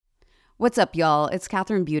What's up, y'all? It's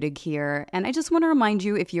Catherine Budig here, and I just want to remind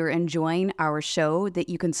you, if you're enjoying our show, that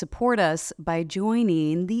you can support us by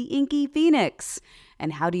joining the Inky Phoenix.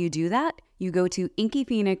 And how do you do that? You go to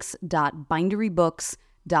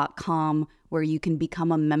inkyphoenix.binderybooks.com, where you can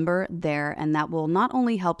become a member there, and that will not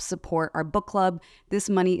only help support our book club, this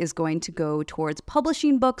money is going to go towards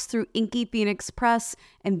publishing books through Inky Phoenix Press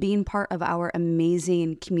and being part of our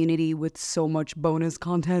amazing community with so much bonus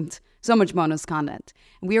content. So much bonus content.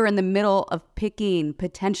 We are in the middle of picking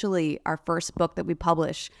potentially our first book that we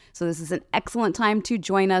publish. So this is an excellent time to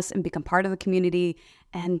join us and become part of the community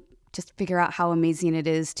and just figure out how amazing it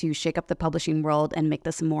is to shake up the publishing world and make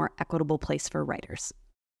this a more equitable place for writers.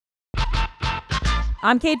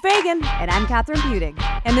 I'm Kate Fagan. And I'm Catherine Budig.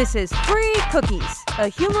 And this is Free Cookies, a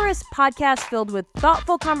humorous podcast filled with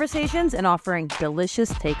thoughtful conversations and offering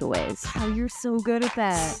delicious takeaways. Oh, you're so good at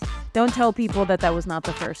that. Don't tell people that was not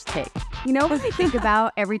the first take. You know what I think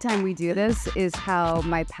about every time we do this is how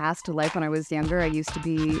my past life when I was younger, I used to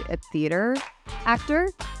be a theater actor,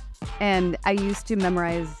 and I used to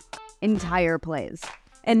memorize entire plays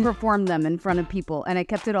and perform them in front of people, and I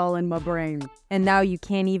kept it all in my brain. And now you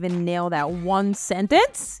can't even nail that one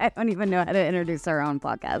sentence? I don't even know how to introduce our own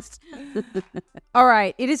podcast. All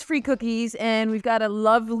right, it is Free Cookies, and we've got a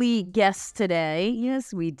lovely guest today.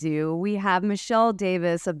 Yes, we do. We have Michelle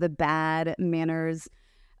Davis of the Bad Manners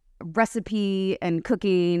recipe and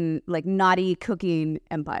cooking, like naughty cooking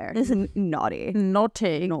empire. This is naughty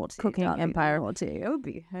cooking empire. Naughty. Oh,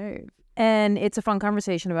 behave. And it's a fun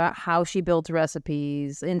conversation about how she builds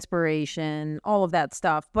recipes, inspiration, all of that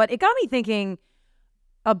stuff. But it got me thinking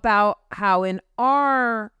about how in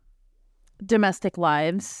our domestic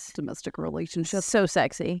lives, domestic relationships, so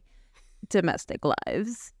sexy, domestic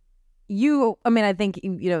lives, I think,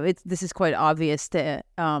 this is quite obvious to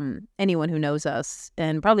anyone who knows us,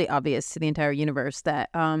 and probably obvious to the entire universe, that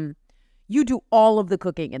you do all of the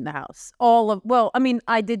cooking in the house.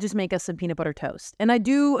 I did just make us some peanut butter toast. And I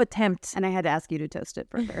do attempt. And I had to ask you to toast it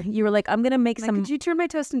further. You were like, I'm going to make some. Could you turn my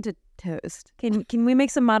toast into toast? Can we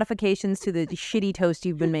make some modifications to the shitty toast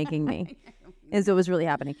you've been making me? Is what was really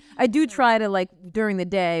happening. I do try to, during the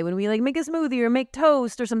day when we make a smoothie or make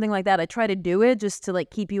toast or something like that, I try to do it just to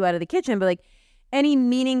keep you out of the kitchen. But any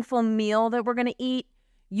meaningful meal that we're going to eat,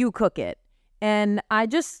 you cook it. And I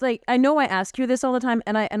just I know I ask you this all the time,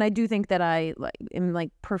 and I do think that I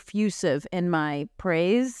am perfusive in my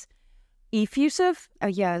praise. Effusive?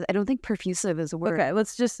 Yeah, I don't think perfusive is a word. Okay,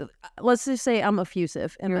 let's just say I'm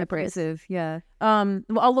effusive in my praise. Yeah. Well,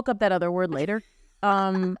 I'll look up that other word later.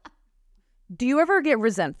 Do you ever get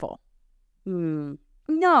resentful?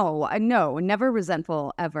 No, never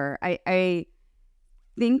resentful ever. I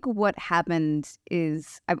think what happened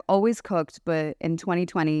is I've always cooked, but in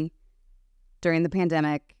 2020. During the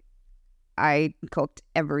pandemic, I cooked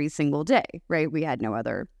every single day, right? We had no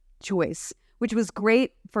other choice, which was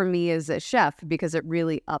great for me as a chef because it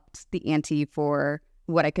really upped the ante for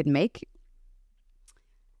what I could make.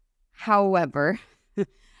 However,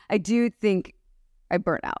 I do think I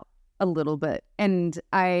burnt out a little bit. And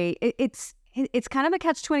it's kind of a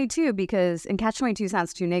catch-22 because, and catch-22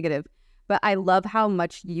 sounds too negative, but I love how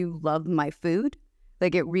much you love my food.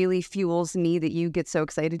 It really fuels me that you get so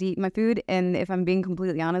excited to eat my food. And if I'm being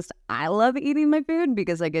completely honest, I love eating my food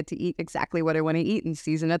because I get to eat exactly what I want to eat and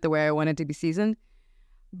season it the way I want it to be seasoned.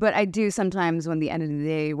 But I do sometimes, when the end of the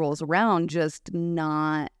day rolls around, just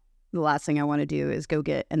not the last thing I want to do is go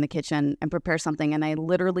get in the kitchen and prepare something. And I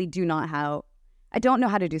literally don't know how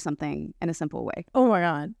to do something in a simple way. Oh my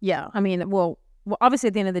God. Yeah. I mean, well, obviously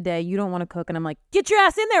at the end of the day, you don't want to cook. And I'm like, get your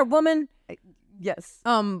ass in there, woman. Yes.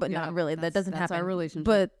 But not really. That doesn't happen. That's our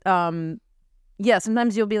relationship. But yeah,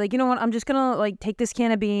 sometimes you'll be like, you know what? I'm just gonna take this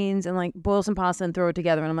can of beans and boil some pasta and throw it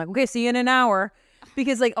together. And I'm like, okay, see you in an hour,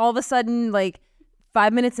 because all of a sudden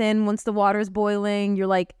 5 minutes in, once the water's boiling,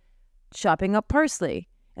 you're chopping up parsley,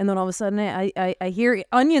 and then all of a sudden I hear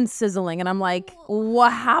onions sizzling, and I'm like,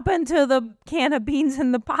 what happened to the can of beans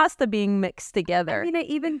and the pasta being mixed together? I mean, I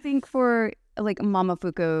even think for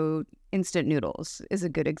Momofuku instant noodles is a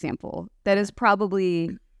good example. That is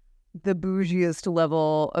probably the bougiest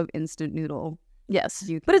level of instant noodle. Yes,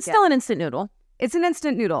 but it's still an instant noodle. It's an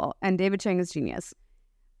instant noodle, and David Chang is genius.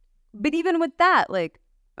 But even with that,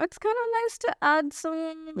 it's kind of nice to add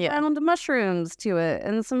some round mushrooms to it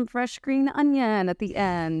and some fresh green onion at the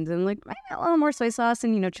end, and maybe a little more soy sauce,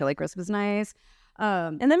 and chili crisp is nice.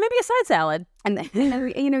 And then maybe a side salad. And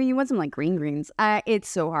then, you want some green greens. It's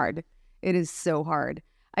so hard. It is so hard.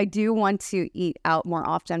 I do want to eat out more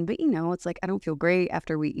often, but it's I don't feel great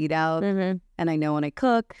after we eat out. Mm-hmm. And I know when I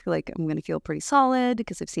cook, I'm going to feel pretty solid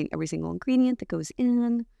because I've seen every single ingredient that goes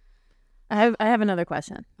in. I have another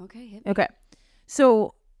question. Okay. Okay.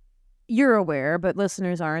 So you're aware, but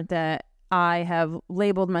listeners aren't, that I have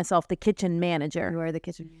labeled myself the kitchen manager. You are the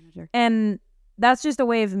kitchen manager. And that's just a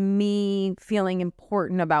way of me feeling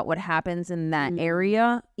important about what happens in that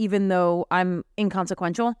area, even though I'm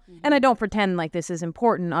inconsequential. And I don't pretend like this is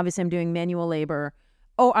important. Obviously, I'm doing manual labor.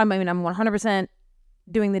 I'm 100%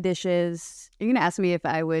 doing the dishes. Are you going to ask me if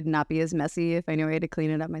I would not be as messy if I knew I had to clean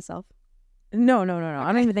it up myself? No. I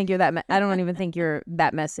don't even think you're that. I don't even think you're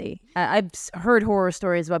that messy. I've heard horror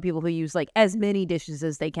stories about people who use like as many dishes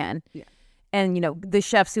as they can. Yeah. And, you know, the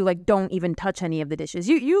chefs who like don't even touch any of the dishes.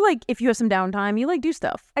 You like, if you have some downtime, you like do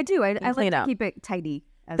stuff. I do. I clean like it to up. keep it tidy.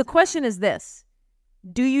 The question is this: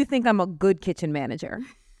 do you think I'm a good kitchen manager?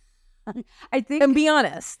 And be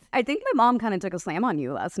honest. I think my mom kind of took a slam on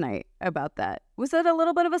you last night about that. Was that a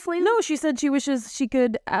little bit of a slam? No, she said she wishes she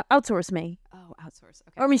could outsource me. Oh, outsource.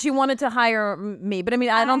 Okay. I mean, she wanted to hire me, but I mean,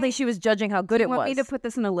 I don't think she was judging how good it Want was. me to put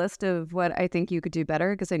this in a list of what I think you could do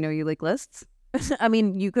better? Because I know you like lists. I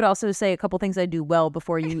mean, you could also say a couple things I do well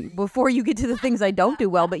before you get to the things I don't do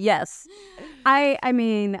well. But yes, I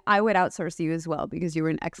mean, I would outsource you as well because you were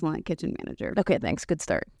an excellent kitchen manager. okay, thanks. Good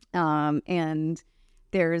start. And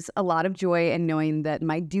there's a lot of joy in knowing that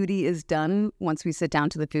my duty is done once we sit down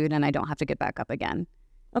to the food and I don't have to get back up again.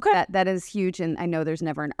 Okay. That is huge. And I know there's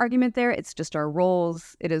never an argument there. It's just our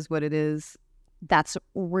roles. It is what it is. That's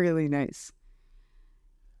really nice.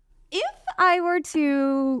 If I were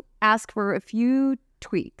to ask for a few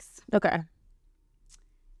tweaks, Okay.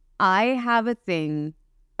 I have a thing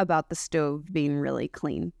about the stove being really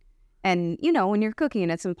clean. And, you know, when you're cooking,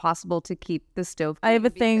 it's impossible to keep the stove clean. I have a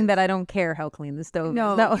thing that I don't care how clean the stove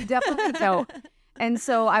No, is. No. you definitely don't. And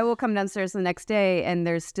so I will come downstairs the next day and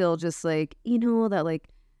there's still just like, you know, that like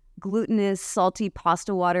glutinous, salty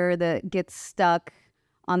pasta water that gets stuck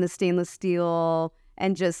on the stainless steel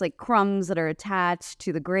and just like crumbs that are attached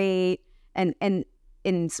to the grate and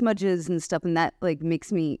smudges and stuff. And that like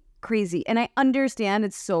makes me crazy. And I understand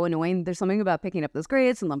it's so annoying. There's something about picking up those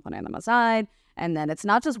grates and then putting them aside. And then it's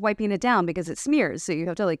not just wiping it down because it smears. So you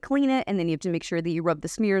have to like clean it and then you have to make sure that you rub the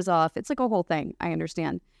smears off. It's like a whole thing. I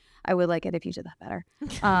understand. I would like it if you did that better.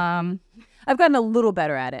 I've gotten a little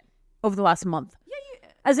better at it over the last month.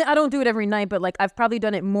 As in, I don't do it every night, but like I've probably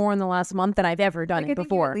done it more in the last month than I've ever done it I think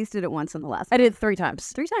before. you at least did it once in the last. I did it 3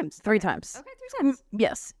 times. 3 times. 3 times. Okay, 3 times.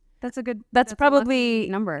 Yes. That's a good. That's a probably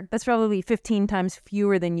lucky number. That's probably 15 times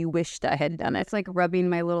fewer than you wished I had done it. It's like rubbing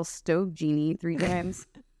my little stove genie 3 times.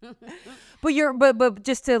 But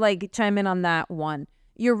just to like chime in on that one,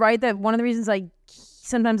 you're right that one of the reasons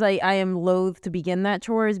sometimes I am loath to begin that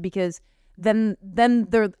chore is because then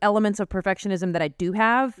the elements of perfectionism that I do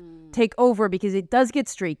have take over because it does get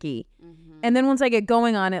streaky. And then once I get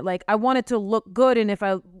going on it, like I want it to look good, and if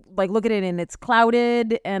I like look at it and it's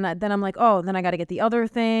clouded, and then I'm like, oh, then I got to get the other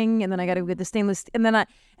thing, and then I got to get the stainless, and then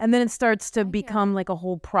it starts to become like a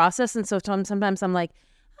whole process. And so sometimes I'm like,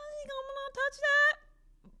 I think I'm gonna touch that,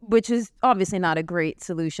 which is obviously not a great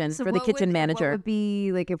solution for the kitchen manager. What would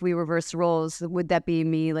be like if we reversed roles? Would that be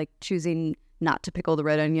me like choosing not to pickle the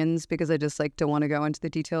red onions because I just like don't want to go into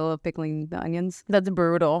the detail of pickling the onions? That's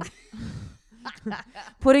brutal.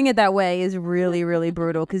 Putting it that way is really, really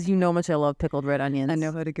brutal because you know how much I love pickled red onions. I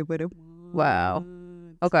know how to get rid of. Wow.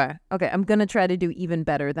 Okay. I'm going to try to do even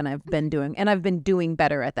better than I've been doing. And I've been doing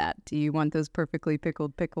better at that. Do you want those perfectly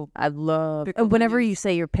pickled pickle? I love Pickled and whenever onions. you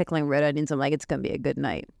say you're pickling red onions, I'm like, it's going to be a good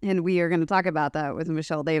night. And we are going to talk about that with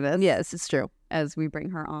Michelle Davis. Yes, it's true. As we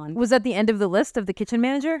bring her on. Was that the end of the list of the kitchen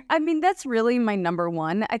manager? I mean, that's really my number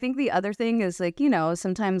one. I think the other thing is like, you know,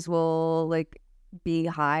 sometimes we'll like be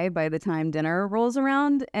high by the time dinner rolls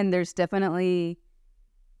around. And there's definitely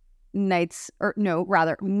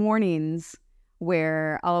mornings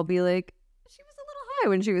where I'll be like, she was a little high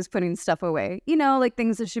when she was putting stuff away. You know, like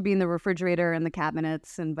things that should be in the refrigerator and the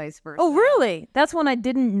cabinets and vice versa. Oh, really? That's one I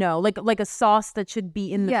didn't know. Like a sauce that should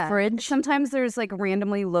be in the fridge. Sometimes there's like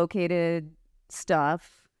randomly located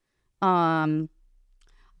stuff. I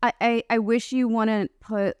wish you wouldn't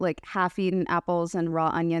put like half-eaten apples and raw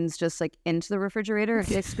onions just like into the refrigerator.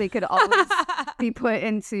 If they could always be put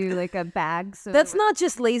into like a bag. So that's not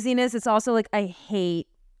just laziness. It's also like I hate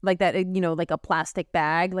like that, you know, like a plastic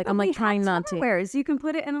bag. Like I'm like trying not to. Tupperwares. You can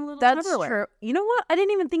put it in a little That's Tupperware. true. You know what? I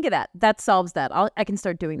didn't even think of that. That solves that. I can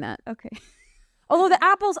start doing that. Okay. Although the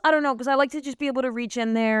apples, I don't know, because I like to just be able to reach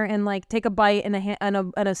in there and like take a bite and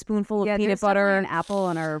a spoonful of peanut butter. An apple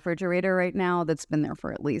in our refrigerator right now that's been there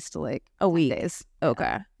for at least like a week. days.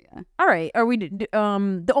 Okay. Yeah. All right. Are we?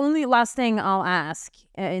 The only last thing I'll ask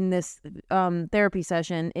in this therapy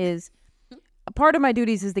session is, part of my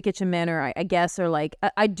duties as the kitchen manager, I guess, are like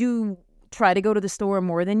I do try to go to the store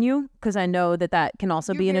more than you because I know that can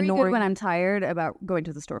also be an very annoying. good when I'm tired about going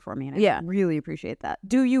to the store for me, and I Yeah. really appreciate that.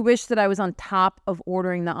 Do you wish that I was on top of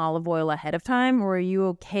ordering the olive oil ahead of time, or are you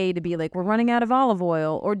okay to be like, we're running out of olive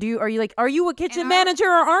oil, or are you a kitchen manager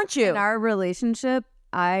or aren't you? In our relationship,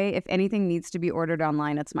 if anything needs to be ordered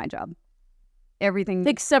online, it's my job. Everything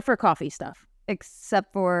Except for coffee stuff.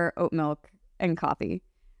 except for oat milk and coffee,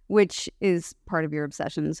 which is part of your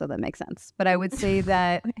obsession, so that makes sense. But I would say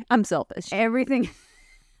that I'm selfish. everything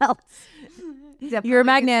else. You're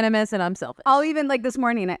magnanimous and I'm selfish. I'll even, like, this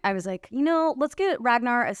morning, I was like, let's get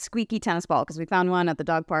Ragnar a squeaky tennis ball because we found one at the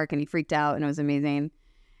dog park and he freaked out and it was amazing.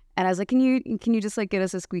 And I was like, can you just like get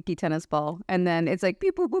us a squeaky tennis ball? And then it's like,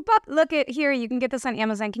 beep, boop, boop, bop. Look at here, you can get this on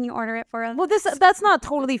Amazon. Can you order it for us? Well, that's not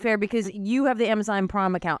totally fair because you have the Amazon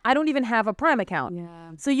Prime account. I don't even have a Prime account.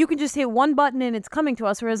 Yeah. So you can just hit one button and it's coming to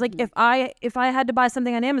us. Whereas like if I had to buy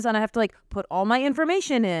something on Amazon, I have to like put all my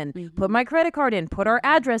information in, put my credit card in, put our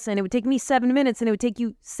address in. It would take me 7 minutes and it would take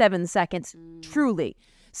you 7 seconds, truly.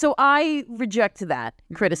 So I reject that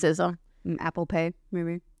criticism. Apple Pay,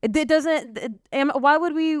 maybe. It doesn't. Why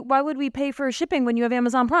would we pay for shipping when you have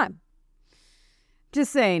Amazon Prime?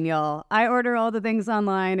 Just saying, y'all. I order all the things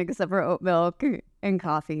online except for oat milk and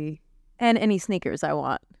coffee. And any sneakers I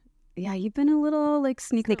want. Yeah, you've been a little like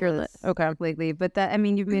sneakerless Okay. lately, but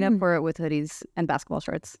you've made up for it with hoodies and basketball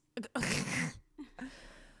shorts.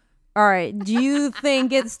 All right. Do you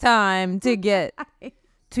think it's time to get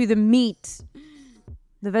to the meat?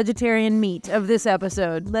 The vegetarian meat of this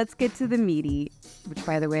episode. Let's get to the Meaty, which,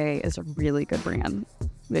 by the way, is a really good brand.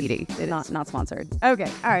 Meaty. It's not sponsored. Okay.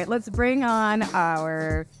 All right. Let's bring on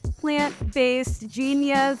our plant-based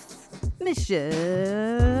genius,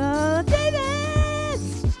 Michelle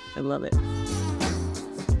Davis. I love it.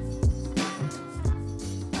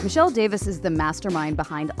 Michelle Davis is the mastermind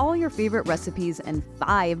behind all your favorite recipes and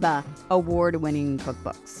 5 award-winning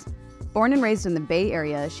cookbooks. Born and raised in the Bay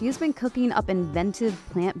Area, she has been cooking up inventive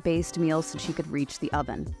plant-based meals since she could reach the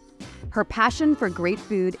oven. Her passion for great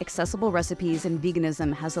food, accessible recipes, and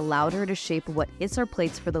veganism has allowed her to shape what hits our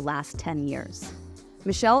plates for the last 10 years.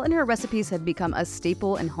 Michelle and her recipes have become a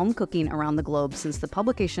staple in home cooking around the globe since the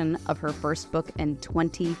publication of her first book in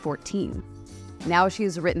 2014. Now she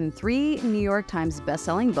has written 3 New York Times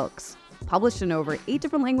bestselling books, published in over 8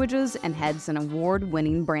 different languages, and heads an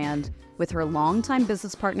award-winning brand with her longtime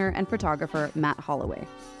business partner and photographer, Matt Holloway.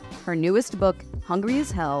 Her newest book, Hungry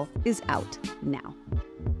as Hell, is out now.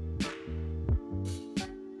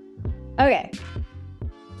 Okay,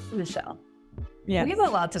 Michelle. Yes. We have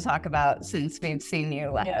a lot to talk about since we've seen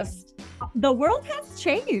you last. Yes. The world has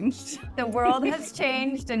changed. The world has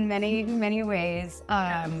changed in many, many ways.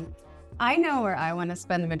 I know where I want to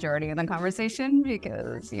spend the majority of the conversation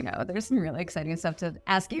because, there's some really exciting stuff to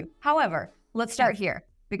ask you. However, let's start here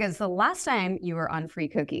because the last time you were on Free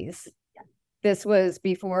Cookies, this was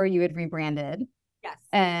before you had rebranded. Yes.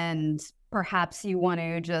 And perhaps you want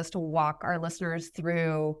to just walk our listeners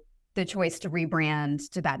through the choice to rebrand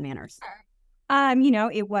to Bad Manners.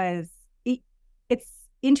 It's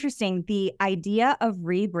interesting. The idea of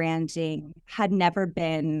rebranding had never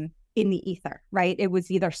been in the ether, right? It was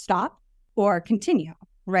either stop or continue,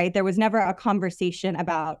 right? There was never a conversation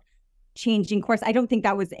about changing course. I don't think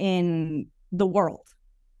that was in the world,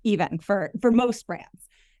 even for most brands.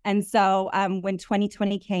 And so when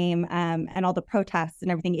 2020 came and all the protests and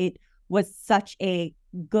everything, it was such a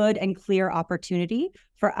good and clear opportunity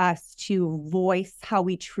for us to voice how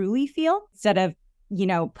we truly feel instead of,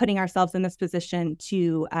 putting ourselves in this position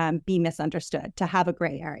to be misunderstood, to have a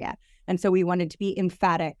gray area. And so we wanted to be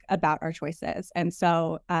emphatic about our choices. And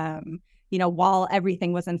so, while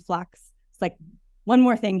everything was in flux, it's like, one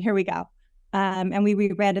more thing, here we go. And we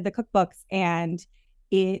rebranded the cookbooks and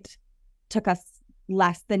it took us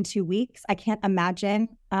less than 2 weeks. I can't imagine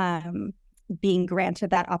being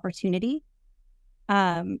granted that opportunity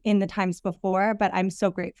in the times before, but I'm so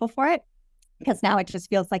grateful for it because now it just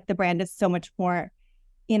feels like the brand is so much more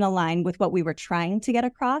in line with what we were trying to get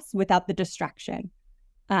across without the distraction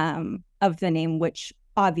of the name, which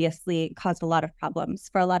obviously caused a lot of problems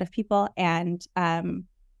for a lot of people. And I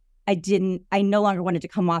no longer wanted to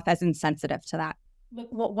come off as insensitive to that.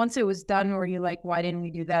 Well, once it was done, were you like, why didn't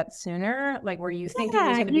we do that sooner? Like, were you thinking it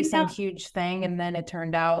was going to be some huge thing? And then it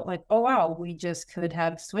turned out like, oh, wow, we just could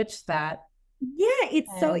have switched that. Yeah, it's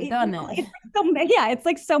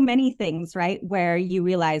like so many things, right? Where you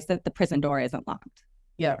realize that the prison door isn't locked.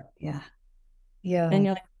 Yeah. And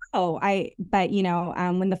you're like,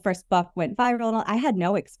 when the first book went viral, I had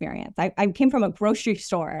no experience. I came from a grocery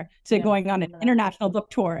store to going on an international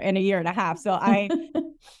book tour in a year and a half. So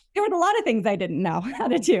there were a lot of things I didn't know how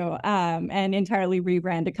to do and entirely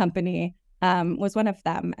rebrand a company was one of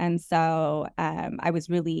them. And so I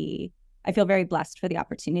feel very blessed for the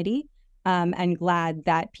opportunity, and glad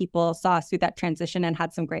that people saw us through that transition and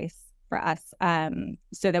had some grace for us,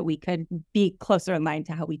 so that we could be closer in line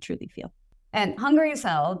to how we truly feel. And Hungry as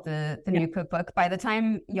Hell, the new cookbook, by the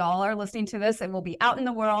time y'all are listening to this, it will be out in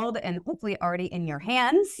the world and hopefully already in your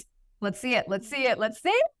hands. Let's see it. Let's see it. Let's see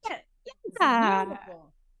it. Yeah.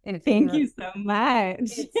 Thank you so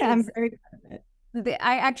much. I'm very proud of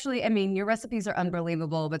it. Your recipes are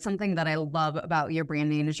unbelievable, but something that I love about your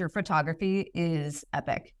branding is your photography is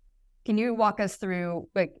epic. Can you walk us through,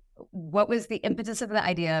 like, what was the impetus of the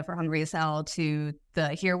idea for Hungry as Hell to the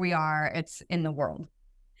here we are, it's in the world?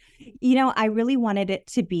 I really wanted it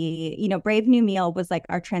to be, Brave New Meal was like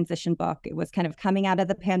our transition book. It was kind of coming out of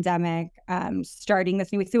the pandemic, starting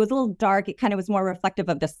this new week. So it was a little dark. It kind of was more reflective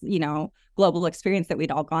of this, global experience that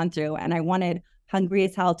we'd all gone through. And I wanted Hungry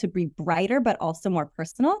as Hell to be brighter, but also more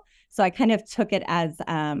personal. So I kind of took it as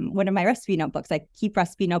one of my recipe notebooks. I keep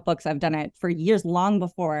recipe notebooks. I've done it for years, long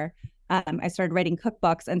before I started writing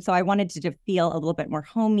cookbooks. And so I wanted to feel a little bit more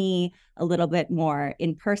homey, a little bit more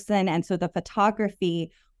in person. And so the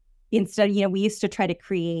photography, instead, we used to try to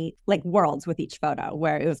create like worlds with each photo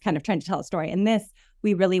where it was kind of trying to tell a story. And this,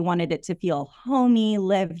 we really wanted it to feel homey,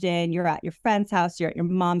 lived in. You're at your friend's house, you're at your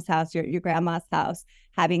mom's house, you're at your grandma's house,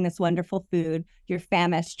 having this wonderful food. You're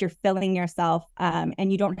famished, you're filling yourself,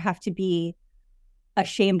 and you don't have to be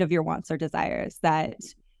ashamed of your wants or desires. That,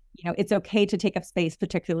 it's okay to take up space,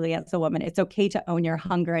 particularly as a woman. It's okay to own your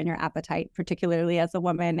hunger and your appetite, particularly as a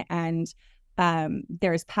woman. And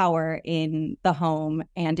there's power in the home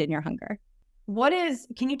and in your hunger.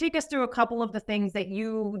 Can you take us through a couple of the things that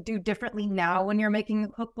you do differently now when you're making a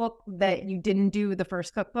cookbook that you didn't do the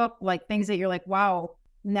first cookbook? Like things that you're like, wow,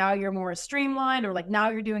 now you're more streamlined, or like now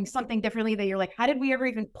you're doing something differently that you're like, how did we ever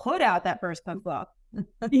even put out that first cookbook? The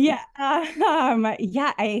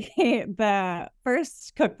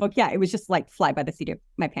first cookbook, it was just like fly by the seat of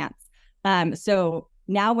my pants. So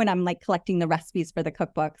now when I'm like collecting the recipes for the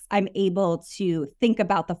cookbooks, I'm able to think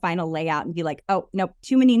about the final layout and be like, oh, nope,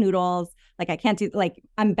 too many noodles. Like I can't do, like,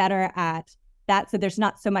 I'm better at that. So there's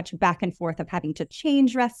not so much back and forth of having to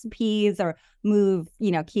change recipes or move,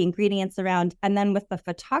 key ingredients around. And then with the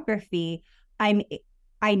photography,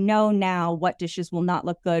 I know now what dishes will not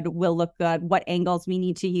look good, will look good, what angles we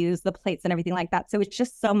need to use, the plates and everything like that. So it's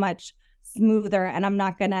just so much smoother, and I'm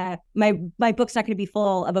not gonna, my book's not gonna be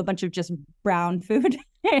full of a bunch of just brown food.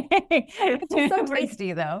 It's so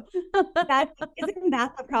tasty though. Isn't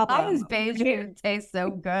that the problem? Always beige food tastes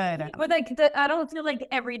so good. But like, I don't feel like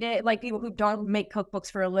every day, like people who don't make cookbooks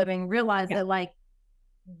for a living realize that like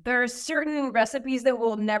there's certain recipes that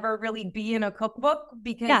will never really be in a cookbook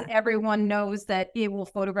because everyone knows that it will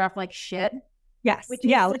photograph like shit. Yes. Which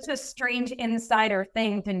is such a strange insider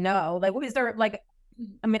thing to know. Like, is there like,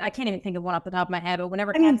 I can't even think of one off the top of my head, but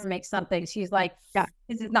whenever Catherine makes something, she's like,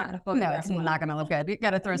 this is not going to photograph. No, it's not going to look good. You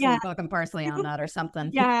got to throw some fucking parsley on that or something.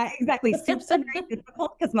 Yeah, exactly. Soup's very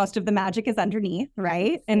difficult because most of the magic is underneath,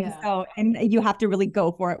 right? And so you have to really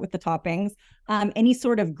go for it with the toppings. Any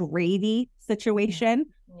sort of gravy situation,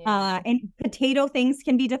 and potato things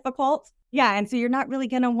can be difficult. Yeah, and so you're not really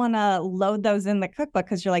going to want to load those in the cookbook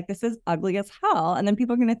because you're like, this is ugly as hell. And then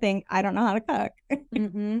people are going to think, I don't know how to cook.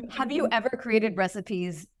 Mm-hmm. Have you ever created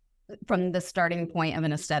recipes from the starting point of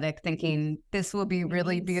an aesthetic thinking this will be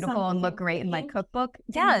really beautiful and look great in my cookbook?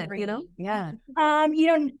 Yeah,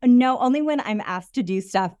 No, only when I'm asked to do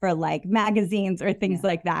stuff for like magazines or things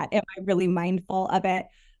like that am I really mindful of it.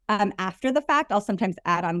 After the fact, I'll sometimes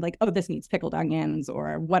add on like, oh, this needs pickled onions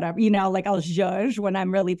or whatever, like I'll judge when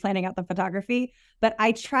I'm really planning out the photography. But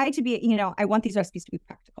I try to be, I want these recipes to be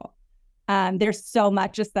practical. There's so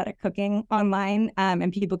much aesthetic cooking online,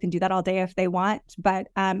 and people can do that all day if they want. But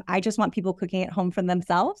I just want people cooking at home for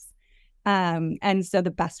themselves. And so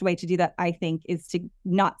the best way to do that, I think, is to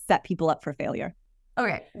not set people up for failure.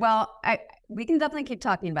 Okay, well, we can definitely keep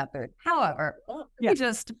talking about food. However, let me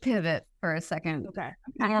just pivot for a second. Okay.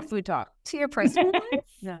 More food talk. To your personal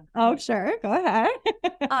life? Oh, sure. Go ahead.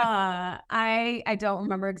 I don't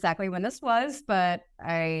remember exactly when this was, but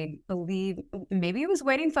I believe maybe it was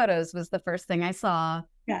Waiting Photos was the first thing I saw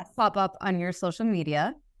pop up on your social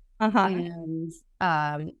media. And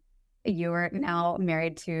you are now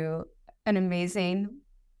married to an amazing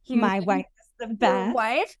my wife. The best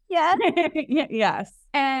wife, yes. Yes.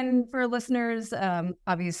 And for listeners,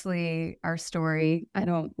 obviously our story, I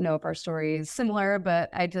don't know if our story is similar,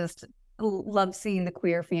 but I just love seeing the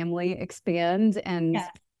queer family expand. And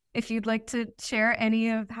if you'd like to share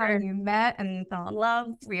any of how you met and fell in love,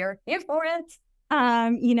 we are here for it.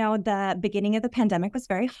 The beginning of the pandemic was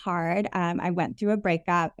very hard. I went through a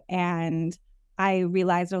breakup and I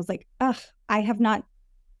realized I was like, ugh, I have not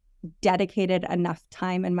dedicated enough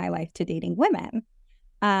time in my life to dating women.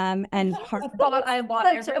 And part of I want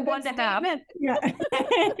everyone to have. yeah.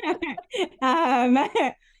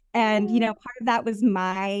 Part of that was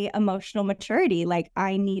my emotional maturity. Like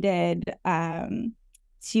I needed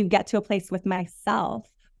to get to a place with myself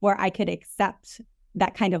where I could accept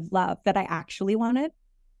that kind of love that I actually wanted,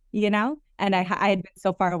 and I had been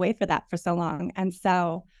so far away for that for so long. And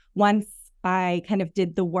so once I kind of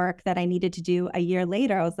did the work that I needed to do a year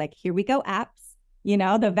later, I was like, here we go, apps,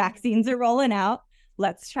 the vaccines are rolling out.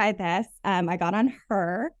 Let's try this. I got on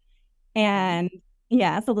Her, and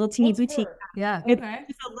yeah, it's a little teeny boutique. Yeah.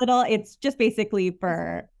 It's just basically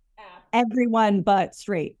for everyone but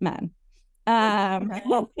straight men. And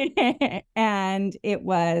it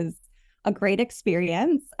was a great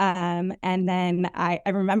experience. And then I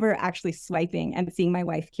remember actually swiping and seeing my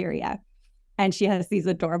wife, Kyria, and she has these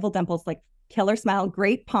adorable dimples, like killer smile,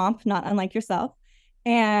 great pomp, not unlike yourself.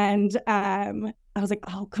 And I was like,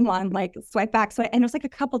 oh, come on, like swipe back. And it was like a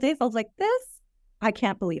couple days. I was like, I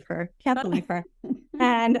can't believe her.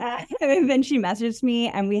 And then she messaged me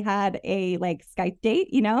and we had a like Skype date,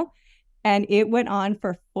 and it went on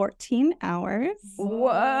for 14 hours.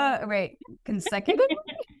 What? Wait, consecutive?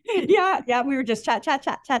 Yeah. We were just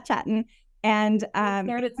chatting. And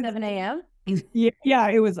started at 7 a.m. Yeah,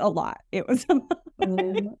 it was a lot. It was a lot.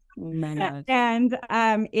 Oh my God. And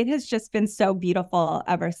it has just been so beautiful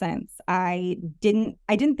ever since. I didn't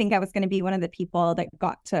think I was going to be one of the people that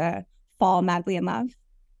got to fall madly in love.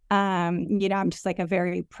 I'm just like a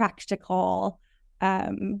very practical,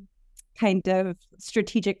 kind of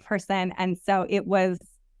strategic person. And so it was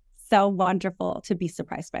so wonderful to be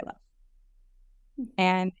surprised by love.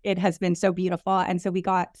 And it has been so beautiful. And so we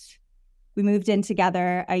moved in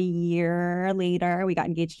together a year later. We got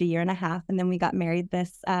engaged a year and a half, and then we got married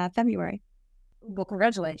this February. Well,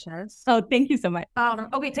 congratulations. Oh, thank you so much.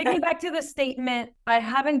 Okay, take me back to the statement. I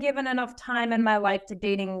haven't given enough time in my life to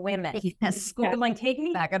dating women. Yes. Like, take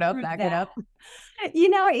me Back it up.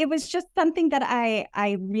 It was just something that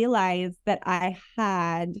I realized that I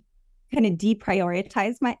had kind of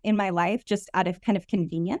deprioritized in my life just out of kind of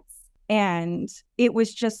convenience. And it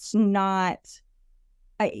was just not,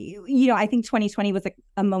 I think 2020 was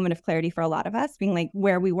a moment of clarity for a lot of us, being like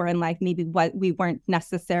where we were in life, maybe what we weren't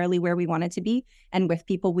necessarily where we wanted to be and with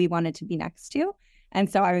people we wanted to be next to.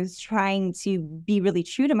 And so I was trying to be really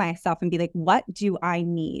true to myself and be like, what do I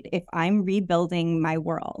need if I'm rebuilding my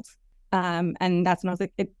world? And that's when I was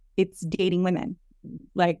like, it's dating women.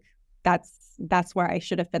 Like that's where I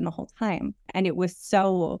should have been the whole time. And it was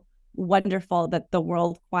so wonderful that the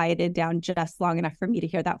world quieted down just long enough for me to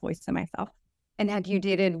hear that voice to myself. And had you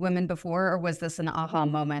dated women before, or was this an aha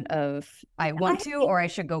moment of I want to, or I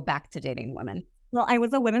should go back to dating women? Well, I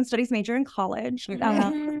was a women's studies major in college. We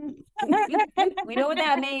know what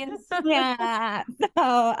that means. Yeah.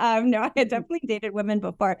 So, no, I had definitely dated women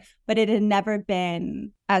before, but it had never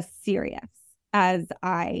been as serious as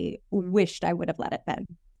I wished I would have let it been.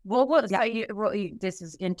 This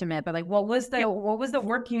is intimate, but like, what was the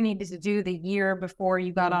work you needed to do the year before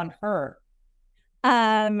you got on Her?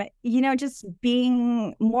 Just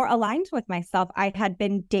being more aligned with myself. I had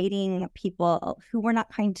been dating people who were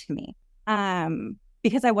not kind to me,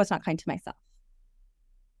 because I was not kind to myself.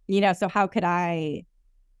 So how could I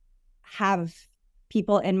have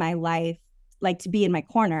people in my life like to be in my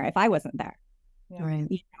corner if I wasn't there? Yeah.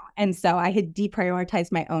 Right. And so I had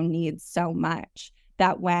deprioritized my own needs so much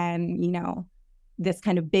that when, this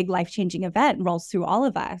kind of big life-changing event rolls through all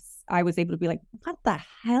of us, I was able to be like, what the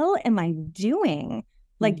hell am I doing?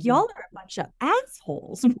 Like, y'all are a bunch of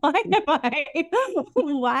assholes. Why am I,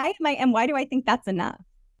 and why do I think that's enough?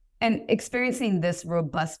 And experiencing this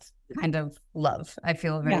robust kind of love, I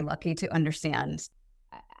feel very lucky to understand.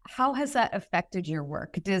 How has that affected your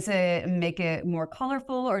work? Does it make it more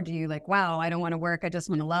colorful, or do you like, wow, I don't want to work, I just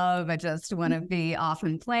want to love, I just want to be off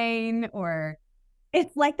and playing, or...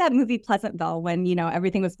 It's like that movie Pleasantville when,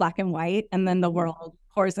 everything was black and white and then the world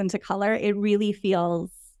pours into color. It really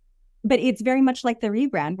feels, but it's very much like the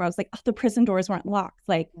rebrand where I was like, oh, the prison doors weren't locked.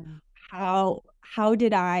 Like, how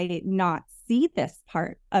did I not see this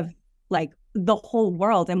part of like the whole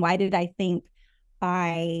world? And why did I think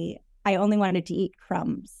I only wanted to eat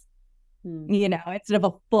crumbs, instead of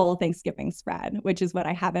a full Thanksgiving spread, which is what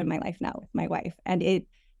I have in my life now with my wife. And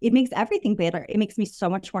it makes everything better. It makes me so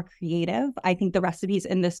much more creative. I think the recipes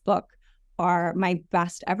in this book are my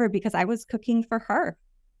best ever because I was cooking for her.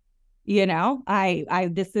 You know,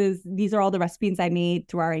 these are all the recipes I made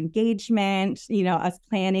through our engagement, you know, us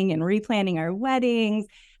planning and replanning our weddings,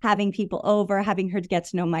 having people over, having her get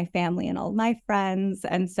to know my family and all my friends.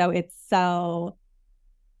 And so it's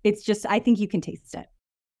just, I think you can taste it.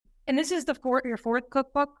 And this is your fourth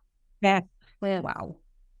cookbook? Yeah. Wow.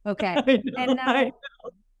 Okay. And now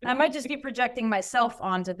I might just be projecting myself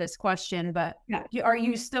onto this question, but are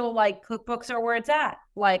you still like cookbooks are where it's at?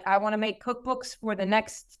 Like, I want to make cookbooks for the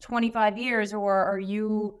next 25 years, or are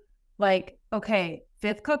you like, okay,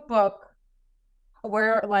 fifth cookbook,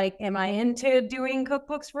 where like, am I into doing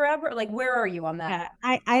cookbooks forever? Like, where are you on that?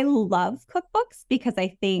 I love cookbooks because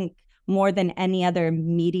I think more than any other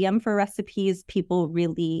medium for recipes, people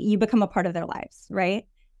really, you become a part of their lives, right?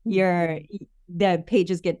 The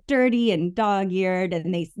pages get dirty and dog-eared,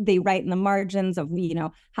 and they write in the margins of, you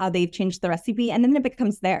know, how they've changed the recipe, and then it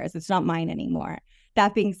becomes theirs. It's not mine anymore.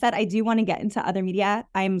 That being said, I do want to get into other media.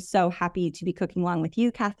 I'm so happy to be cooking along with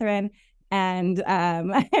you, Catherine, and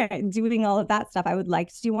doing all of that stuff. I would like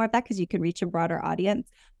to do more of that because you can reach a broader audience,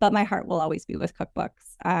 but my heart will always be with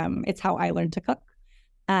cookbooks. It's how I learned to cook.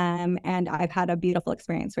 And I've had a beautiful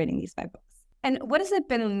experience writing these 5 books. And what has it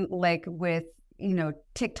been like with, you know,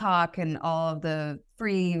 TikTok and all of the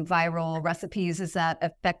free viral recipes? Is that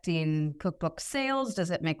affecting cookbook sales? Does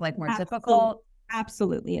it make like more difficult?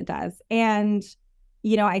 Absolutely, it does. And,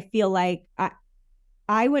 you know, I feel like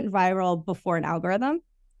I went viral before an algorithm,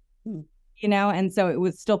 you know, and so it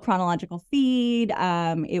was still chronological feed.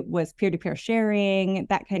 It was peer-to-peer sharing,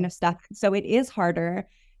 that kind of stuff. So it is harder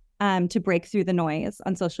to break through the noise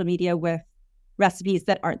on social media with recipes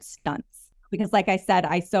that aren't stunts. Because like I said,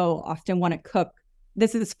 I so often want to cook.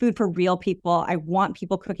 This is food for real people. I want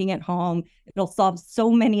people cooking at home. It'll solve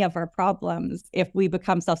so many of our problems if we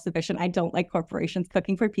become self-sufficient. I don't like corporations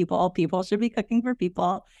cooking for people. People should be cooking for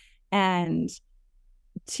people. And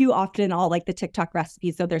too often, all like the TikTok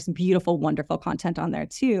recipes, so there's beautiful, wonderful content on there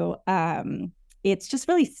too. It's just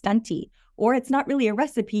really stunty, or it's not really a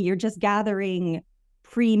recipe. You're just gathering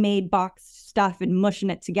pre-made boxed stuff and mushing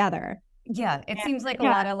it together. Yeah, it seems like a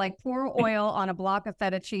lot of like pour oil on a block of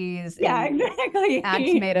feta cheese. Yeah, exactly. Add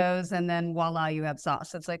tomatoes, and then voila, you have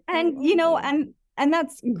sauce. It's like, and you know, and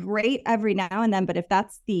that's great every now and then. But if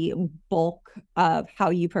that's the bulk of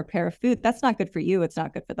how you prepare food, that's not good for you. It's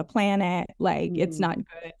not good for the planet. Like it's not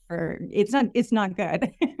good for it's not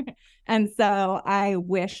good. And so I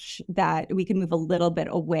wish that we could move a little bit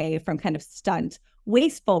away from kind of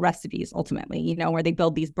wasteful recipes, ultimately, you know, where they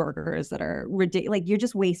build these burgers that are ridiculous. Like you're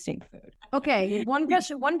just wasting food. Okay. One thing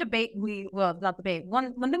we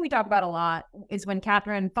talk about a lot is when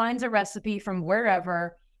Catherine finds a recipe from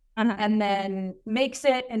wherever and then makes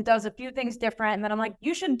it and does a few things different. And then I'm like,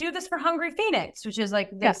 you should do this for Hungry Phoenix, which is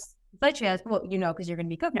like this. But she has, well, you know, because you're going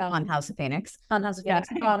to be cooking on House of Phoenix. On House of Phoenix.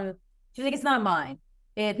 She's like, it's not mine.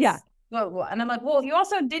 It's and I'm like, well, you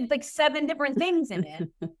also did like 7 different things in it.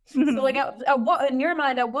 So like, in your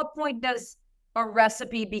mind, at what point does a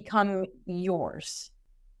recipe become yours?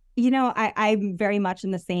 You know, I'm very much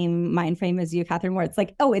in the same mind frame as you, Catherine, where it's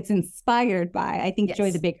like, oh, it's inspired by. I think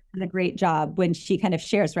Joy the Baker did a great job when she kind of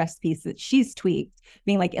shares recipes that she's tweaked,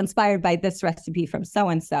 being like inspired by this recipe from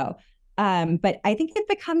so-and-so. But I think it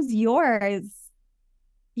becomes yours.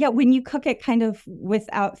 Yeah, when you cook it kind of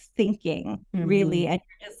without thinking, really. And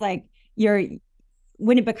you're just like,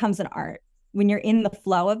 when it becomes an art, when you're in the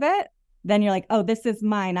flow of it, then you're like, oh, this is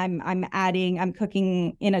mine. I'm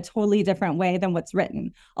cooking in a totally different way than what's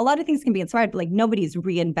written. A lot of things can be inspired, but like nobody's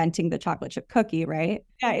reinventing the chocolate chip cookie, right?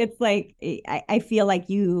 Yeah, it's like, I feel like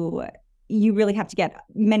you really have to get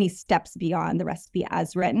many steps beyond the recipe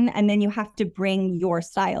as written. And then you have to bring your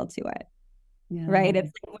style to it, right?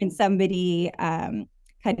 It's like when somebody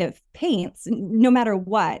kind of paints, no matter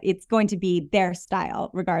what, it's going to be their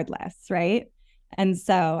style regardless, right? And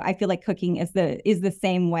so I feel like cooking is the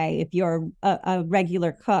same way. If you're a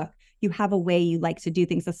regular cook, you have a way you like to do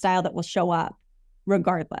things, a style that will show up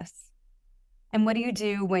regardless. And what do you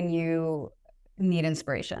do when you need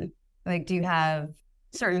inspiration? Like, do you have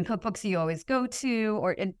certain cookbooks you always go to,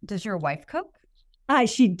 or does your wife cook?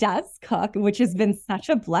 She does cook, which has been such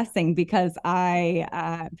a blessing because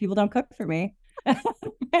people don't cook for me.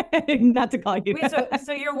 Not to call you. Wait,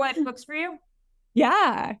 so your wife cooks for you?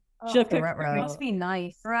 Yeah. She'll cook. Must be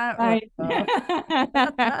nice.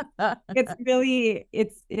 It's really,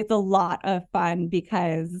 it's a lot of fun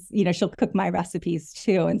because, you know, she'll cook my recipes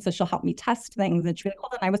too. And so she'll help me test things and she'll be like,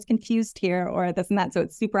 hold on, I was confused here or this and that. So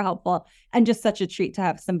it's super helpful and just such a treat to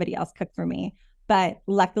have somebody else cook for me. But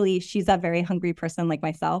luckily she's a very hungry person like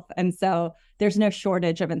myself. And so there's no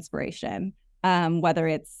shortage of inspiration. Whether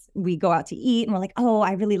it's we go out to eat and we're like, oh,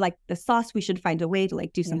 I really like the sauce. We should find a way to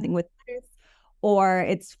like do something with this. Or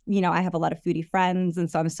it's, I have a lot of foodie friends. And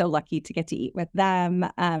so I'm so lucky to get to eat with them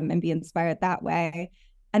and be inspired that way.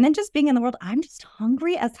 And then just being in the world, I'm just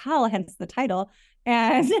hungry as hell, hence the title.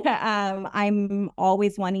 And I'm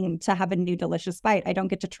always wanting to have a new delicious bite. I don't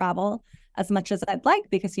get to travel as much as I'd like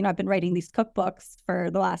because, I've been writing these cookbooks for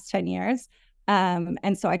the last 10 years.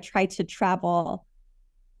 And so I try to travel,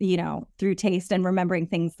 through taste and remembering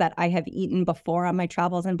things that I have eaten before on my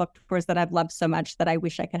travels and book tours that I've loved so much that I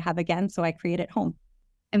wish I could have again. So I create it home.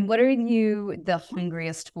 And what are you the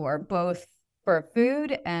hungriest for, both for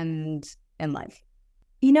food and in life?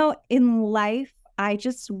 In life, I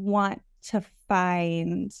just want to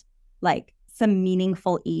find like some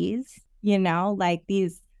meaningful ease, like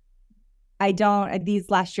these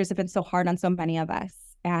last years have been so hard on so many of us.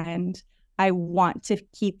 And I want to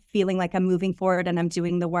keep feeling like I'm moving forward and I'm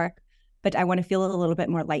doing the work, but I want to feel a little bit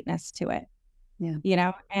more lightness to it.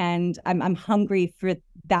 Yeah. And I'm hungry for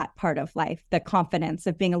that part of life, the confidence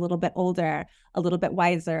of being a little bit older, a little bit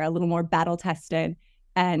wiser, a little more battle tested,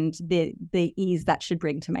 and the ease that should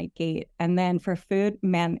bring to my gate. And then for food,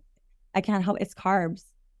 man, I can't help it's carbs.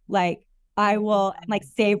 Like I will like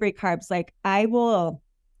savory carbs. Like I will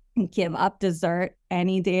give up dessert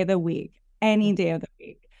any day of the week,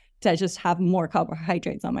 to just have more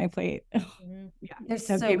carbohydrates on my plate. Yeah, they're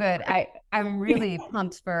so good. I'm really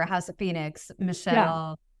pumped for House of Phoenix.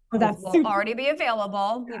 Michelle will already be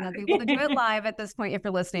available. You won't be able to do it live at this point if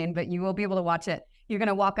you're listening, but you will be able to watch it. You're going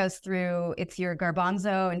to walk us through. It's your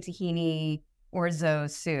garbanzo and tahini orzo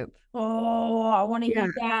soup. Oh, I want to eat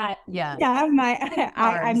that. Yeah. Yeah,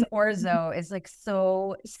 I'm orzo is like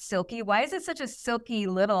so silky. Why is it such a silky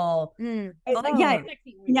little? No,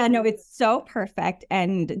 it's so perfect.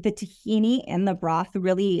 And the tahini in the broth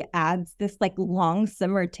really adds this like long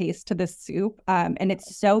simmer taste to the soup. And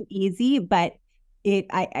it's so easy, but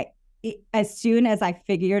as soon as I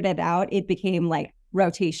figured it out, it became like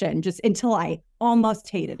rotation just until I almost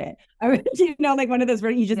hated it. Like one of those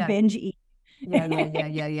where you just binge eat.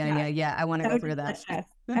 Yeah. I want to go through that.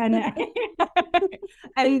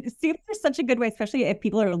 And soups are such a good way, especially if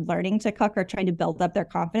people are learning to cook or trying to build up their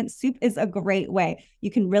confidence. Soup is a great way.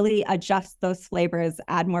 You can really adjust those flavors,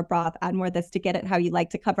 add more broth, add more this to get it how you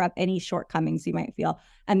like to cover up any shortcomings you might feel.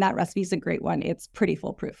 And that recipe is a great one. It's pretty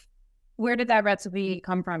foolproof. Where did that recipe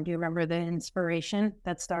come from? Do you remember the inspiration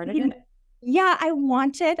that started it? Yeah,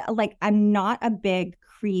 I'm not a big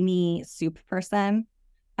creamy soup person.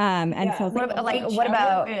 So what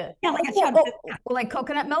about like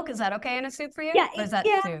coconut milk? Is that okay in a soup for you? Yeah, or is that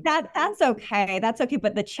soup? That's okay. That's okay.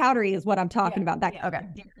 But the chowdery is what I'm talking about. That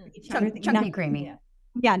chunky, creamy.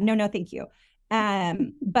 Yeah, no, thank you.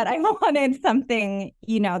 But I wanted something,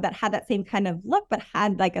 that had that same kind of look, but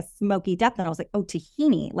had like a smoky depth. And I was like, oh,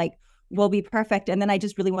 tahini, like will be perfect. And then I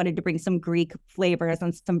just really wanted to bring some Greek flavors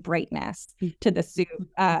and some brightness to the soup.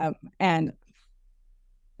 And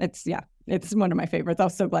it's one of my favorites. I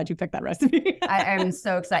was so glad you picked that recipe. I'm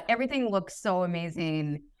so excited. Everything looks so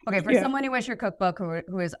amazing. Okay, for someone who wished your cookbook,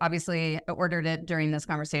 who has obviously ordered it during this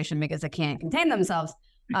conversation because it can't contain themselves,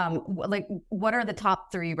 what are the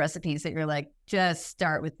top 3 recipes that you're like, just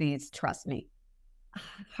start with these, trust me?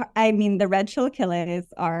 I mean, the red chilaquiles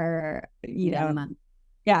are,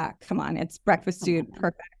 come on, it's breakfast food,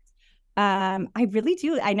 perfect. I really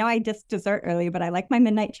do. I know I dissed dessert early, but I like my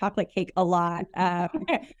midnight chocolate cake a lot.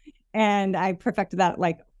 And I perfected that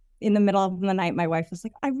like in the middle of the night. My wife was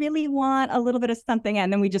like, I really want a little bit of something.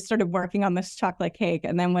 And then we just started working on this chocolate cake.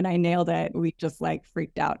 And then when I nailed it, we just like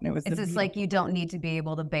freaked out. And it was just like, you don't need to be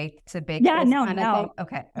able to bake. Yeah, no.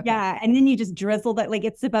 Okay. Yeah. And then you just drizzle that. Like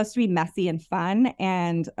it's supposed to be messy and fun.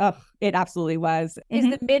 And it absolutely was. Is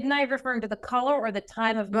the midnight referring to the color or the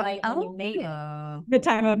time of night when you made it? The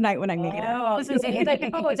time of night when I made it. It's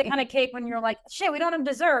the kind of cake when you're like, shit, we don't have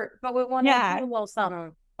dessert, but we want to do a little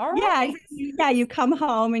something. All right. Yeah. You come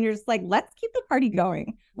home and you're just like, let's keep the party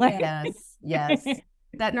going. Like, yes.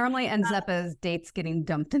 That normally ends up as dates getting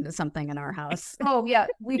dumped into something in our house. Oh yeah,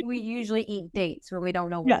 we usually eat dates where we don't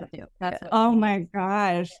know what to do. Oh my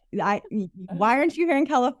gosh, why aren't you here in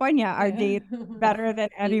California? Our dates better than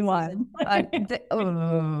anyone.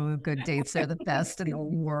 Good dates are the best in the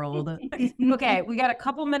world. Okay, we got a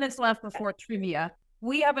couple minutes left before trivia.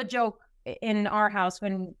 We have a joke in our house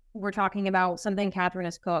when we're talking about something Catherine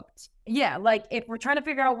has cooked. Yeah, like if we're trying to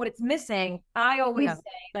figure out what it's missing, I always say,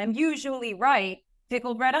 I'm usually right,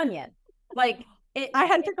 pickled red onion. Like I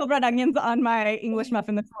had pickled red onions on my English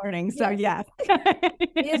muffin this morning, so yes.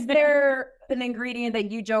 Is there an ingredient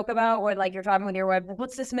that you joke about, or like you're talking with your wife,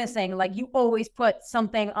 what's this missing? Like you always put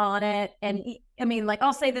something on it, and I mean, like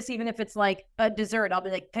I'll say this even if it's like a dessert, I'll be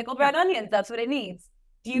like pickled red onions. That's what it needs.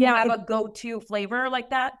 Do you have a go-to flavor like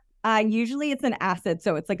that? Usually it's an acid,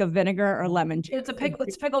 so it's like a vinegar or lemon juice.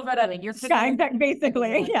 It's pickled red onion. You're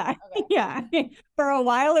basically, yeah, Okay. yeah. For a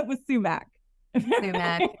while, it was sumac.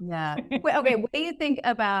 Sumac, yeah. Wait, okay, what do you think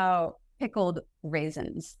about pickled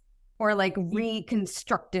raisins or like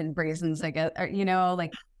reconstructed raisins? I guess, or, you know,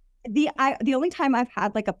 like The only time I've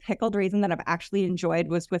had like a pickled raisin that I've actually enjoyed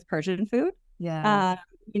was with Persian food. yeah.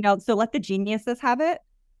 So let the geniuses have it,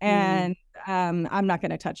 and I'm not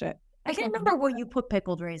going to touch it. I can't remember what you put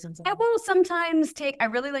pickled raisins in. I will sometimes I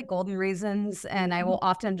really like golden raisins, and I will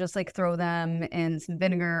often just like throw them in some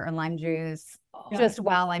vinegar or lime juice just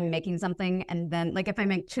while I'm making something. And then, like, if I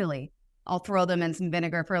make chili, I'll throw them in some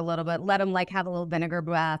vinegar for a little bit, let them like have a little vinegar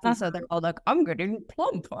bath. And so they're all like, I'm getting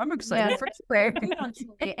plump. I'm excited for spray.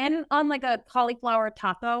 And on like a cauliflower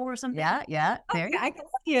taco or something. Yeah. There you go. I can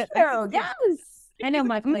see it. Oh, yes. I know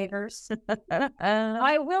my flavors.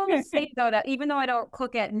 I will say though that even though I don't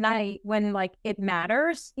cook at night when like it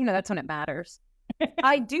matters, that's when it matters.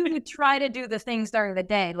 I do try to do the things during the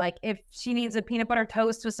day. Like if she needs a peanut butter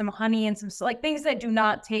toast with some honey and some like things that do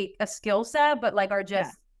not take a skill set, but like are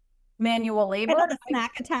just manual labor. The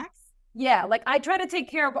snack attacks. Yeah. Like I try to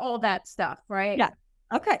take care of all that stuff. Right. Yeah.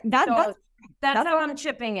 Okay. That's how I'm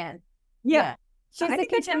chipping in. Yeah. She's the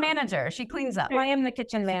kitchen manager. She cleans up. I am the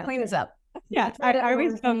kitchen man. Cleans up. Yeah. I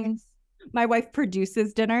always my wife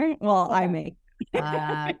produces dinner. Well, I make.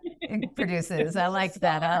 It produces. I like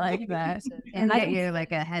that. And I get you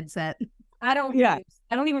like a headset. I don't. Yeah. Produce.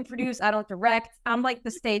 I don't even produce. I don't direct. I'm like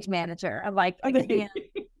the stage manager.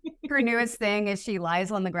 Her newest thing is she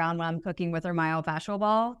lies on the ground while I'm cooking with her myofascial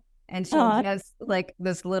ball, and she has like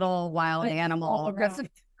this little wild animal.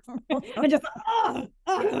 I just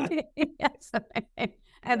Yes.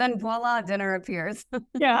 And then voila, dinner appears.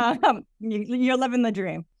 yeah, you're living the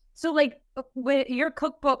dream. So like with your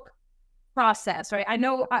cookbook process, right? I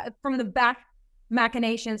know from the back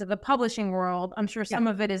machinations of the publishing world, I'm sure some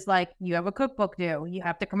of it is like you have a cookbook due, you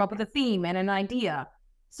have to come up with a theme and an idea.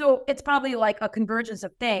 So it's probably like a convergence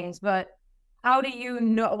of things, but how do you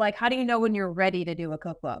know when you're ready to do a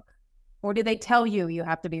cookbook? Or do they tell you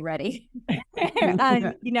have to be ready?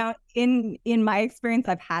 In my experience,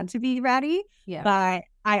 I've had to be ready, but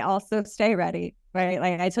I also stay ready, right?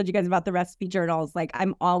 Like I told you guys about the recipe journals. Like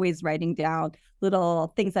I'm always writing down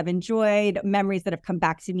little things I've enjoyed, memories that have come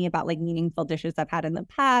back to me about like meaningful dishes I've had in the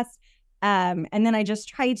past. And then I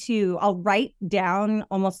just I'll write down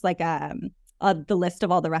almost like the list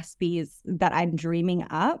of all the recipes that I'm dreaming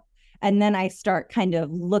up. And then I start kind of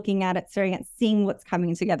looking at it, staring at, seeing what's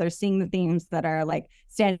coming together, seeing the themes that are like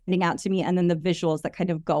standing out to me, and then the visuals that kind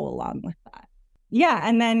of go along with that. Yeah.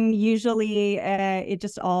 And then usually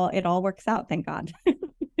it all works out. Thank God.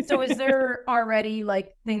 So is there already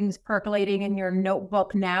like things percolating in your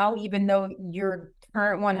notebook now, even though your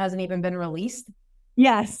current one hasn't even been released?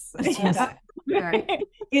 Yes. Right.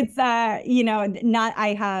 It's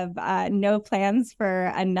I have no plans for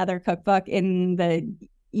another cookbook in the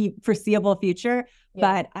foreseeable future,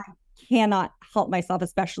 but I cannot help myself,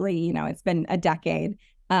 especially, it's been a decade.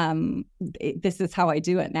 This is how I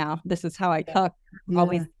do it now. This is how I cook.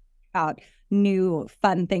 Always about new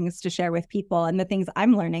fun things to share with people, and the things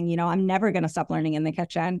I'm learning, I'm never going to stop learning in the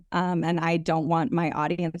kitchen. And I don't want my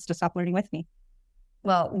audience to stop learning with me.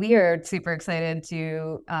 Well, we are super excited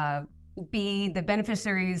to be the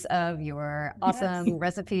beneficiaries of your awesome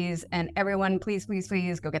recipes. And everyone, please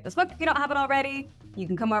go get this book if you don't have it already. You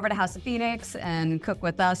can come over to House of Phoenix and cook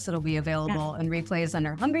with us. It'll be available in replays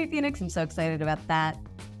under Hungry Phoenix. I'm so excited about that.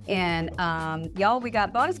 And y'all, we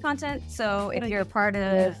got bonus content. So if you're a part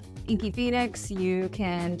of Inky Phoenix, you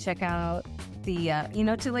can check out the,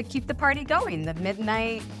 to like keep the party going. The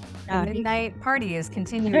midnight party is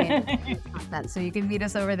continuing. So you can meet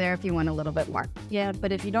us over there if you want a little bit more. Yeah,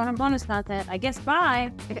 but if you don't have bonus content, I guess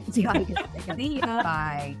bye. See ya.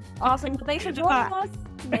 Bye. Awesome. Thanks for joining us.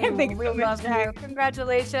 Thanks We so love much. you.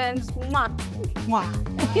 Congratulations. Mwah. Bye.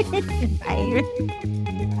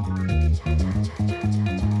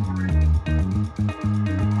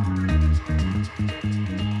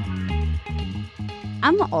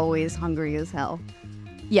 I'm always hungry as hell.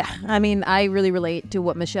 Yeah, I mean, I really relate to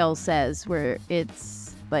what Michelle says, where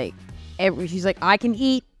it's like, she's like, I can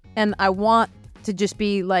eat, and I want to just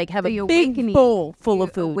be like, have a big bowl full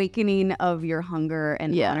of food. Awakening of your hunger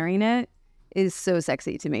and honoring it is so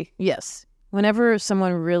sexy to me. Yes. Whenever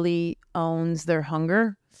someone really owns their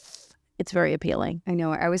hunger, It's very appealing. I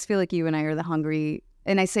know. I always feel like you and I are the hungry,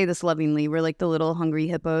 and I say this lovingly, we're like the little hungry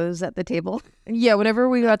hippos at the table. Yeah, whenever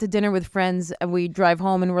we go out to dinner with friends and we drive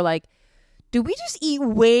home and we're like, do we just eat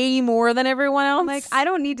way more than everyone else? Like, I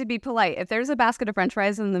don't need to be polite. If there's a basket of French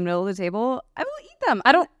fries in the middle of the table, I will eat them.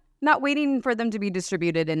 I don't, not waiting for them to be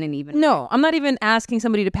distributed in an even. No, I'm not even asking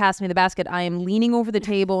somebody to pass me the basket. I am leaning over the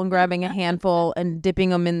table and grabbing a handful and dipping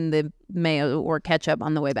them in the mayo or ketchup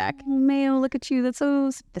on the way back. Oh, mayo, look at you. That's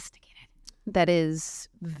so sophisticated. That is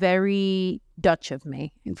very Dutch of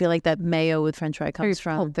me. I feel like that mayo with French fry comes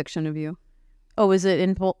from. Pulp Fiction of you. Oh, is it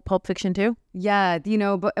in Pulp Fiction too? Yeah, you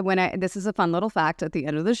know, but this is a fun little fact at the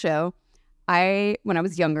end of the show. When I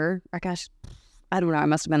was younger, I don't know, I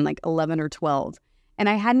must have been like 11 or 12, and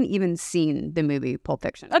I hadn't even seen the movie Pulp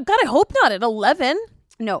Fiction. God, I hope not at 11.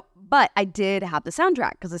 No, but I did have the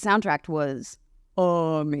soundtrack because the soundtrack was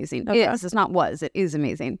amazing. Okay. It is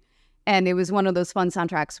amazing. And it was one of those fun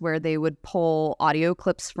soundtracks where they would pull audio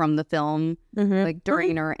clips from the film, like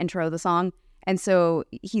during or intro of the song. And so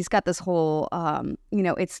he's got this whole,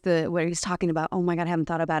 it's where he's talking about, oh my God, I haven't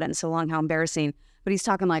thought about it in so long, how embarrassing. But he's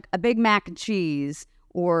talking like a big mac and cheese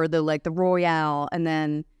or the Royale. And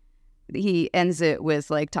then he ends it with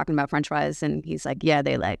like talking about French fries. And he's like, yeah,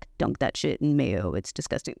 they like dunk that shit in mayo. It's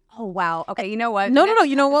disgusting. Oh, wow. Okay, you know what? No.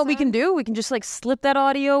 You know what we can do? We can just like slip that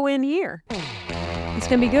audio in here. It's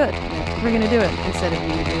going to be good. We're going to do it. Instead of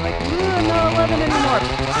you being like, no, 11 anymore.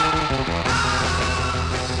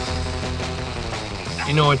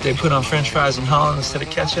 You know what they put on French fries in Holland instead of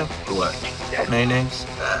ketchup? What? Mayonnaise.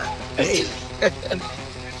 Hey.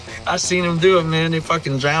 I seen them do it, man. They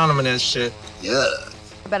fucking drown them in that shit. Yeah.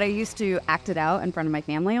 But I used to act it out in front of my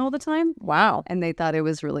family all the time. Wow. And they thought it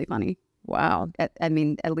was really funny. Wow. I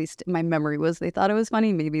mean, at least my memory was they thought it was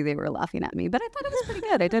funny. Maybe they were laughing at me, but I thought it was pretty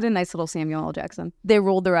good. I did a nice little Samuel L. Jackson. They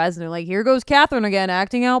rolled their eyes and they're like, here goes Catherine again,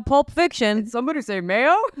 acting out Pulp Fiction. Did somebody say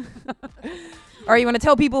mayo? All right, you want to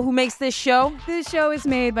tell people who makes this show? This show is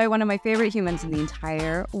made by one of my favorite humans in the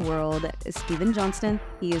entire world, Stephen Johnston.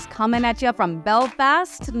 He is coming at you from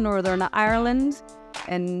Belfast, Northern Ireland.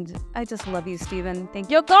 And I just love you, Stephen. Thank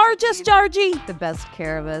you. You're gorgeous, Georgie. The best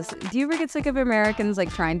care of us. Do you ever get sick of Americans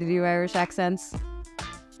like trying to do Irish accents?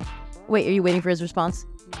 Wait, are you waiting for his response?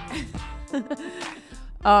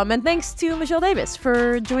 And thanks to Michelle Davis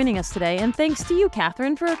for joining us today. And thanks to you,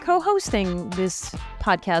 Catherine, for co-hosting this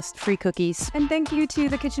podcast, Free Cookies. And thank you to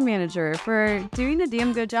the kitchen manager for doing a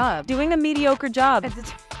damn good job. Doing a mediocre job.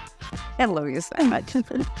 I love you so much.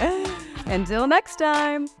 Until next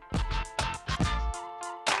time.